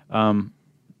use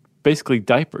basically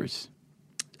diapers.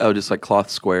 Oh, just like cloth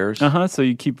squares? So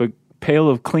you keep a pail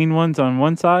of clean ones on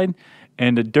one side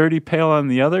and a dirty pail on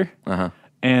the other.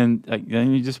 And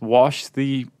then you just wash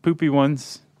the poopy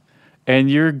ones and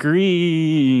you're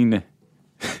green.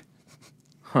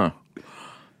 Huh.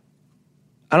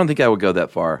 I don't think I would go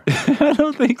that far. I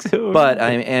don't think so. But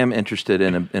I am interested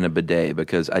in a bidet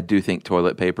because I do think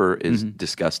toilet paper is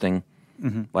disgusting.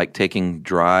 Like taking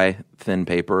dry, thin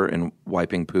paper and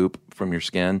wiping poop from your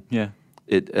skin. Yeah.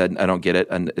 I don't get it,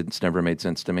 and it's never made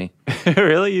sense to me.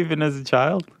 Really? Even as a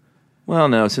child? Well,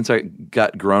 no, since I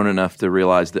got grown enough to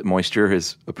realize that moisture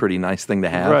is a pretty nice thing to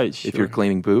have if you're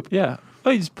cleaning poop. Yeah.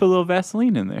 Oh, you just put a little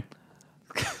Vaseline in there.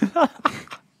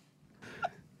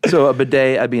 So a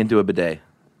bidet, I'd be into a bidet.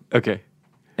 Okay.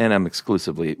 And I'm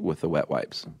exclusively with the wet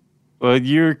wipes. Well,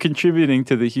 you're contributing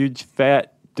to the huge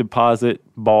fat deposit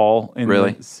ball.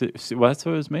 Really? Well, that's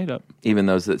what it was made up. Even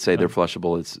those that say they're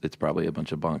flushable, it's probably a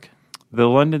bunch of bunk. The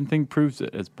London thing proves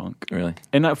it as bunk. Really?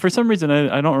 And for some reason,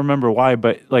 I don't remember why,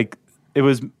 but like it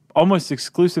was almost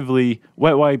exclusively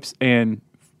wet wipes and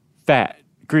fat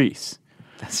grease.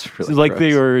 That's really like gross.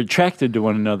 they were attracted to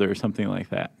one another or something like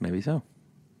that. Maybe so.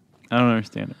 I don't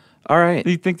understand it. All right.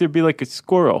 You'd think there'd be like a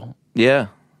squirrel. Yeah.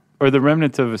 Or the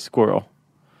remnants of a squirrel.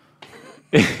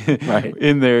 Right.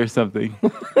 In there or something.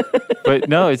 But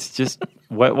no, it's just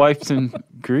wet wipes and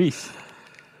grease.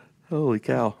 Holy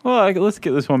cow. Well, let's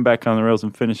get this one back on the rails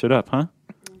and finish it up, huh?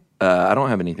 I don't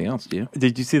have anything else, do you?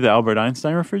 Did you see the Albert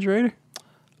Einstein refrigerator?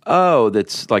 Oh,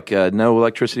 that's like no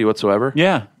electricity whatsoever?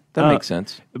 Yeah. That makes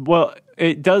sense. Well,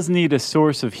 it does need a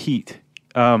source of heat.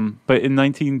 But in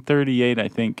 1938, I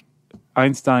think,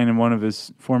 Einstein and one of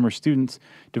his former students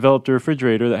developed a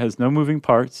refrigerator that has no moving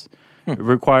parts.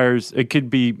 It could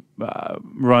be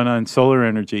run on solar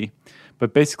energy.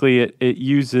 But basically, it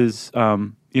uses,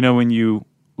 when you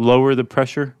lower the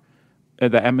pressure,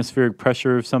 the atmospheric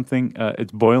pressure of something,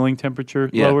 its boiling temperature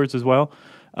lowers as well.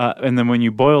 And then when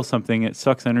you boil something, it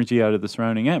sucks energy out of the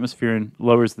surrounding atmosphere and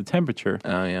lowers the temperature.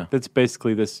 Oh, yeah. That's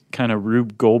basically this kind of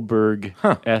Rube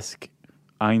Goldberg-esque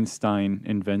Einstein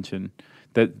invention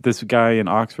that this guy in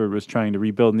Oxford was trying to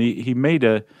rebuild. And he made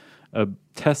a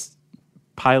test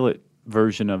pilot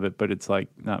version of it, but it's like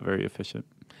not very efficient.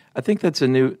 I think that's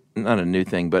not a new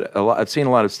thing, but I've seen a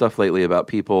lot of stuff lately about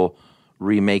people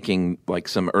remaking like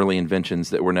some early inventions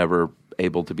that were never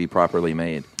able to be properly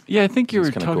made. Yeah, I think you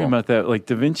were kinda talking cool. about that, like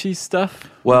Da Vinci stuff.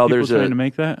 Well, People there's trying to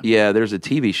make that. Yeah, there's a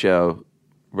TV show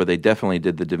where they definitely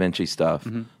did the Da Vinci stuff,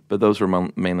 but those were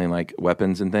mainly like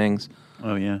weapons and things.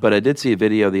 Oh yeah. But I did see a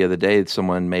video the other day that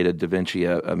someone made a Da Vinci,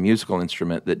 a musical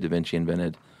instrument that Da Vinci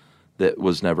invented that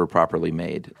was never properly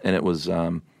made, and it was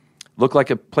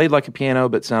played like a piano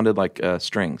but sounded like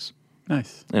strings.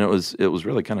 Nice. And it was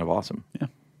really kind of awesome. Yeah.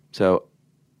 So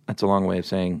that's a long way of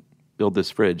saying build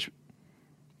this fridge,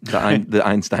 the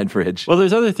Einstein fridge. Well,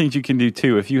 there's other things you can do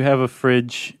too. If you have a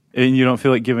fridge and you don't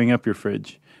feel like giving up your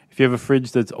fridge, if you have a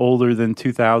fridge that's older than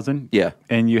 2000,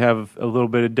 and you have a little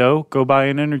bit of dough, go buy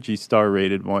an Energy Star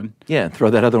rated one. Yeah, throw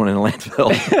that other one in a landfill.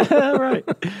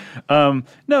 Right.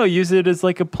 No, use it as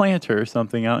like a planter or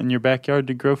something out in your backyard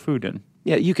to grow food in.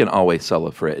 Yeah, you can always sell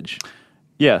a fridge.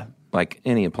 Yeah. Like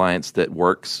any appliance that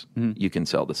works, you can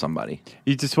sell to somebody.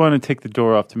 You just want to take the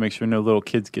door off to make sure no little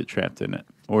kids get trapped in it,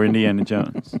 or Indiana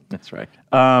Jones. That's right.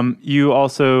 You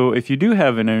also, if you do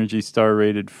have an Energy Star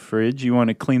rated fridge, you want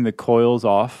to clean the coils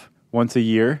off once a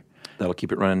year. That'll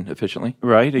keep it running efficiently.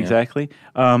 Right, exactly.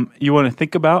 You want to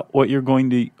think about what you're going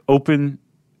to open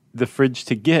the fridge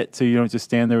to get, so you don't just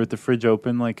stand there with the fridge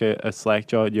open like a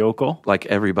slack-jawed yokel. Like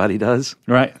everybody does.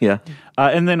 Right. Yeah.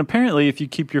 And then apparently if you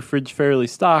keep your fridge fairly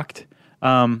stocked,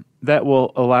 that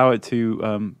will allow it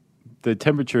to the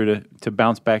temperature to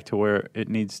bounce back to where it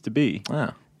needs to be.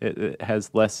 Wow. It has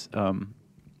less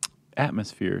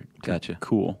atmosphere to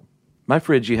cool. My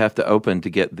fridge you have to open to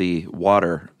get the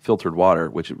water, filtered water,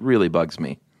 which really bugs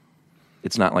me.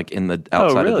 It's not like in the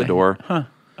outside of the door. Huh.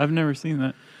 I've never seen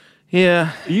that.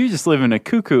 Yeah. You just live in a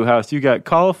cuckoo house. You got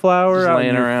cauliflower Just out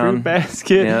laying in your around. fruit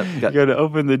basket. Yeah, You got to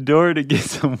open the door to get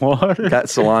some water. Got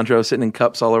cilantro sitting in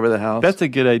cups all over the house. That's a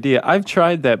good idea. I've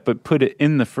tried that, but put it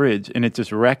in the fridge, and it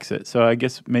just wrecks it. So I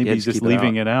guess maybe just just keep it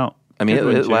leaving out. it out. I mean, Good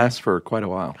one, it Jay. lasts for quite a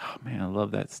while. Oh, man, I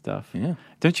love that stuff. Yeah.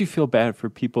 Don't you feel bad for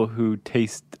people who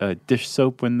taste dish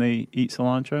soap when they eat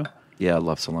cilantro? Yeah, I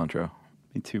love cilantro.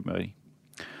 Me too, buddy.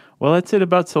 Well, that's it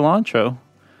about cilantro.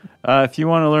 If you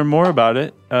want to learn more about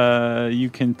it, you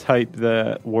can type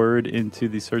the word into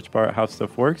the search bar at How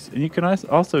Stuff Works. And you can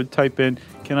also type in,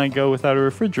 can I go without a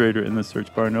refrigerator in the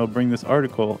search bar? And it'll bring this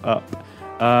article up.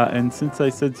 And since I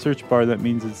said search bar, that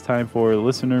means it's time for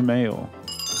listener mail.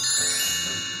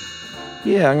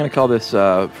 Yeah, I'm going to call this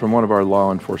from one of our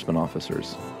law enforcement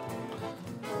officers.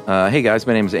 Hey guys,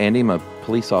 my name is Andy. I'm a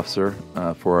police officer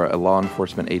for a law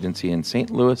enforcement agency in St.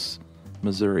 Louis,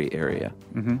 Missouri area.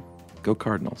 Mm-hmm. Go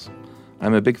Cardinals.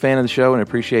 I'm a big fan of the show and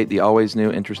appreciate the always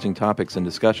new interesting topics and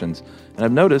discussions. And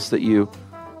I've noticed that you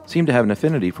seem to have an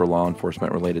affinity for law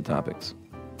enforcement related topics,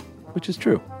 which is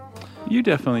true. You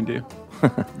definitely do.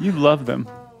 You love them.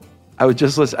 I would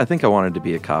just listen. I think I wanted to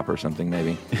be a cop or something,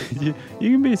 maybe. You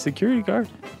can be a security guard.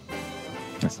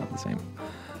 That's not the same.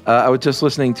 I was just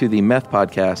listening to the meth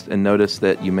podcast and noticed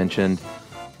that you mentioned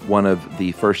one of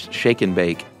the first shake and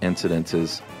bake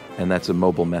incidences, and that's a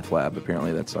mobile meth lab.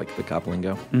 Apparently, that's like the cop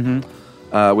lingo,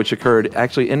 which occurred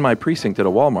actually in my precinct at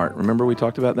a Walmart. Remember we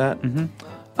talked about that? Mm-hmm.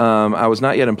 I was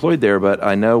not yet employed there, but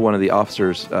I know one of the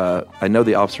officers. I know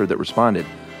the officer that responded.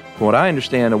 From what I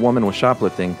understand, a woman was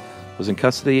shoplifting, was in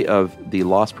custody of the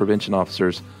loss prevention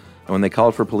officers, and when they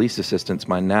called for police assistance,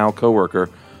 my now coworker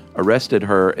arrested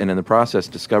her and in the process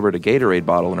discovered a Gatorade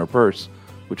bottle in her purse,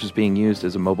 which was being used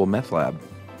as a mobile meth lab.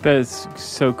 That is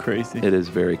so crazy. It is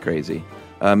very crazy.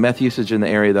 Meth usage in the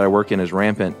area that I work in is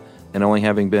rampant, and only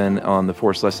having been on the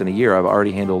force less than a year, I've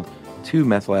already handled 2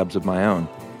 meth labs of my own.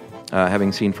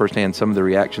 Having seen firsthand some of the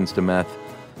reactions to meth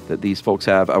that these folks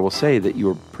have, I will say that you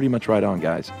were pretty much right on,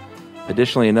 guys.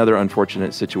 Additionally, another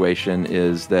unfortunate situation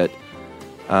is that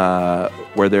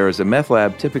where there is a meth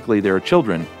lab, typically there are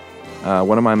children.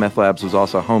 One of my meth labs was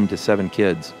also home to 7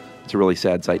 kids. It's a really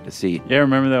sad sight to see. Yeah,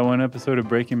 remember that one episode of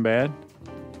Breaking Bad?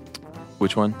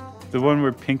 Which one? The one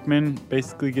where Pinkman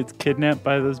basically gets kidnapped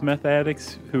by those meth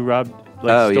addicts who stole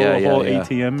a whole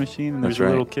ATM machine, and there's a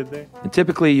little kid there. And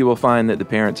typically you will find that the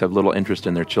parents have little interest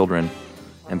in their children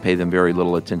and pay them very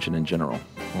little attention in general.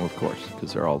 Well, of course,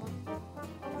 because they're all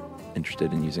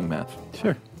interested in using meth.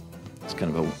 Sure. It's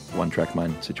kind of a one-track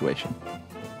mind situation.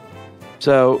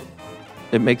 So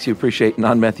it makes you appreciate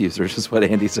non-meth users, is what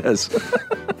Andy says.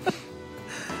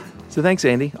 So thanks,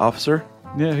 Andy, officer.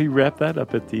 Yeah, he wrapped that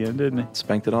up at the end, didn't he?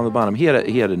 Spanked it on the bottom. He had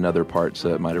another part,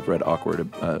 so it might have read awkward,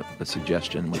 a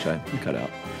suggestion, which I cut out.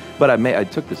 But I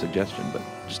took the suggestion, but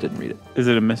just didn't read it. Is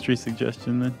it a mystery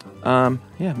suggestion then?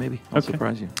 Yeah, maybe. I'll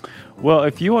surprise you. Well,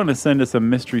 if you want to send us a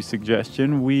mystery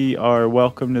suggestion, we are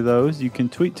welcome to those. You can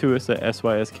tweet to us at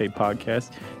SYSK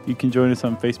Podcast. You can join us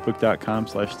on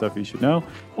Facebook.com/StuffYouShouldKnow,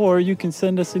 or you can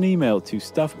send us an email to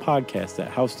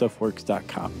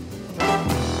stuffpodcast@howstuffworks.com.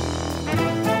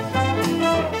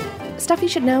 Stuff You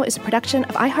Should Know is a production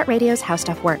of iHeartRadio's How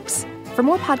Stuff Works. For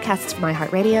more podcasts from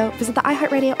iHeartRadio, visit the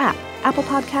iHeartRadio app, Apple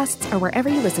Podcasts, or wherever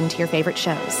you listen to your favorite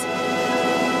shows.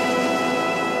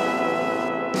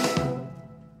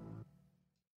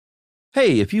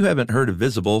 Hey, if you haven't heard of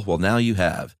Visible, well, now you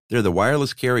have. They're the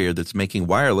wireless carrier that's making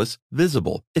wireless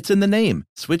visible. It's in the name.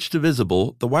 Switch to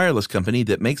Visible, the wireless company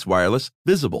that makes wireless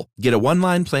visible. Get a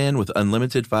one-line plan with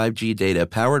unlimited 5G data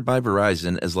powered by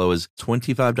Verizon as low as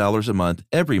 $25 a month,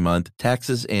 every month,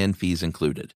 taxes and fees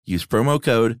included. Use promo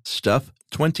code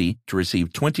STUFF20 to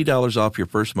receive $20 off your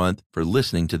first month for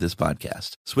listening to this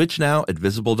podcast. Switch now at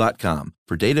Visible.com.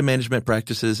 For data management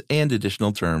practices and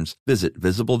additional terms, visit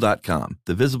Visible.com.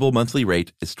 The Visible monthly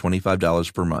rate is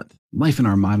 $25 per month. Life in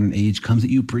our modern age comes at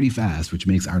you pretty fast, which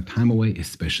makes our time away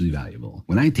especially valuable.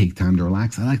 When I take time to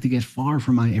relax, I like to get far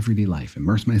from my everyday life,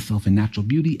 immerse myself in natural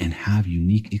beauty, and have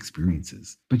unique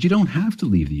experiences. But you don't have to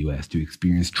leave the U.S. to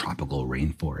experience tropical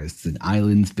rainforests and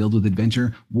islands filled with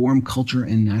adventure, warm culture,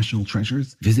 and national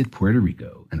treasures. Visit Puerto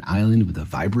Rico, an island with a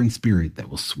vibrant spirit that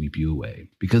will sweep you away.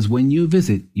 Because when you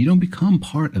visit, you don't become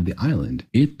part of the island,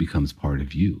 it becomes part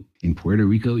of you. In Puerto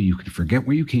Rico, you can forget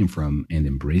where you came from and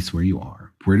embrace where you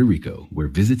are. Puerto Rico, where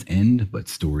visits end, but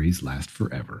stories last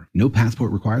forever. No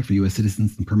passport required for U.S.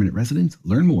 citizens and permanent residents.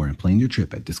 Learn more and plan your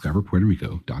trip at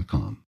discoverpuertorico.com.